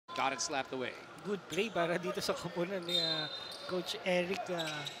Got it slapped away. Good play para dito sa koponan ni Coach Eric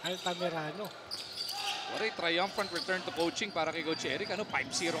Altamirano. What a triumphant return to coaching para kay Coach Eric. 5-0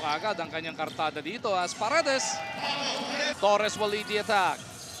 agad ang kanyang kartada dito as Paredes. Torres will lead the attack.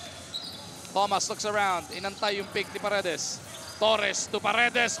 Thomas looks around. Inantay yung pick ni Paredes. Torres to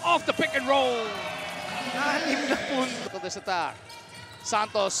Paredes. Off the pick and roll. 6 na punto. To this attack.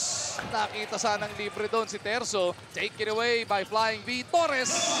 Santos, nakita sanang libre doon si Terzo. Take it away by flying V. Torres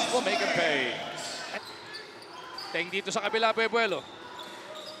will make him pay. Teng dito sa kabila, Pebuelo.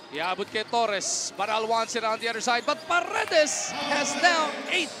 Iabot kay Torres. Banal wants it on the other side. But Paredes has now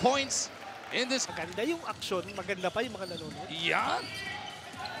 8 points in this. Maganda yung action. Maganda pa yung mga nanonood. Yan.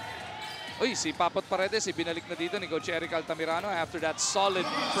 Uy, si Papot Paredes, binalik na dito ni Coach Eric Altamirano after that solid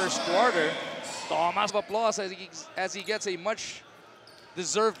first quarter. Thomas of applause as he gets a much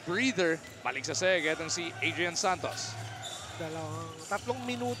deserved breather. Balik sa seg, itong si Adrian Santos. 3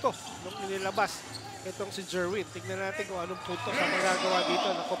 minuto nung inilabas itong si Jerwin. Tignan natin kung anong punto sa magagawa dito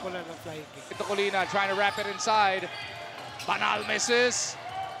ng koponan ng flying kick. Ito Colina trying to wrap it inside. Banal misses.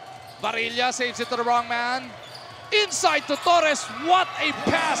 Barilla saves it to the wrong man. Inside to Torres. What a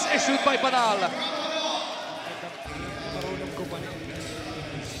pass issued by Banal. Marunong gumawa.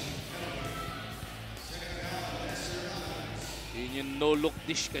 Yun yung no-look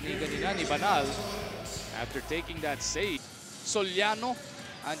dish kanina ni Banal after taking that save. Soliano,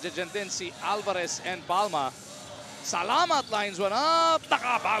 andyan din si Alvarez and Palma. Salamat lines one up.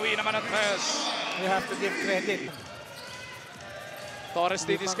 Nakabawi naman ang tres. You have to give credit. Torres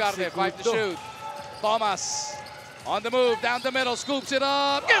didiscarte, 5 to shoot. Thomas on the move, down the middle, scoops it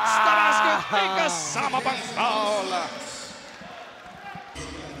up. Gets the basket. May kasama pang foul.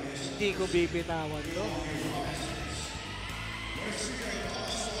 Hindi ko bibitawan to.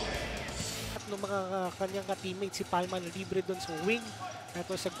 At ng mga kanyang ka-teammates, si Palma na libre doon sa wing. That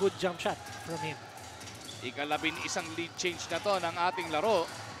was a good jump shot from him. Ika-11 lead change na to ng ating laro.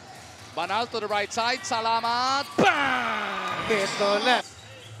 Banal to the right side. Salamat. Bang! Ito na.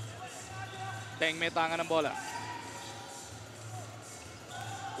 Teng may tanga ng bola.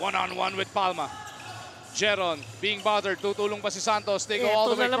 One-on-one with Palma. Jeron being bothered. Tutulong pa si Santos. They go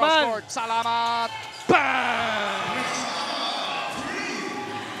all the way cross court. Salamat. Bang!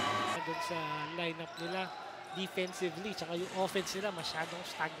 Doon sa lineup nila, defensively, tsaka yung offense nila, masyadong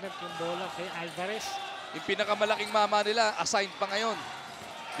stagnant yung bola kay Alvarez. Yung pinakamalaking mama nila, assigned pa ngayon.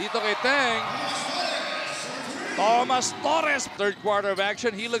 Dito kay Teng. Thomas Torres. Third quarter of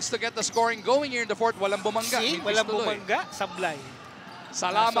action. He looks to get the scoring going here in the fourth. Walang bumangga. Walang bumangga, sablay.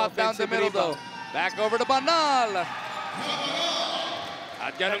 Salamat down the middle though. Back over to Banal.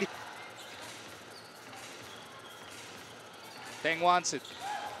 At yan. Teng wants it.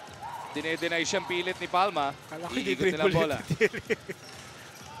 Dinedeny siyang pilit ni Palma. Iikot nilang bola.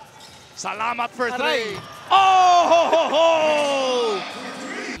 Salamat for 3. Oh! Ho, ho, ho!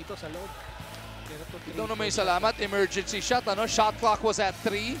 Dito sa loob. Ito naman yung Salamat. Emergency shot. Shot clock was at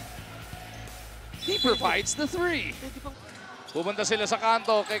 3. He provides the 3. Pumunta sila sa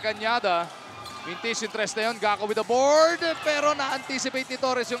kanto kay Cañada. Mintis yung tres na yun. Gako with the board. Pero na-anticipate ni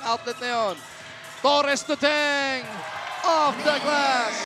Torres yung outlet na yun. Torres to Teng. Off the glass.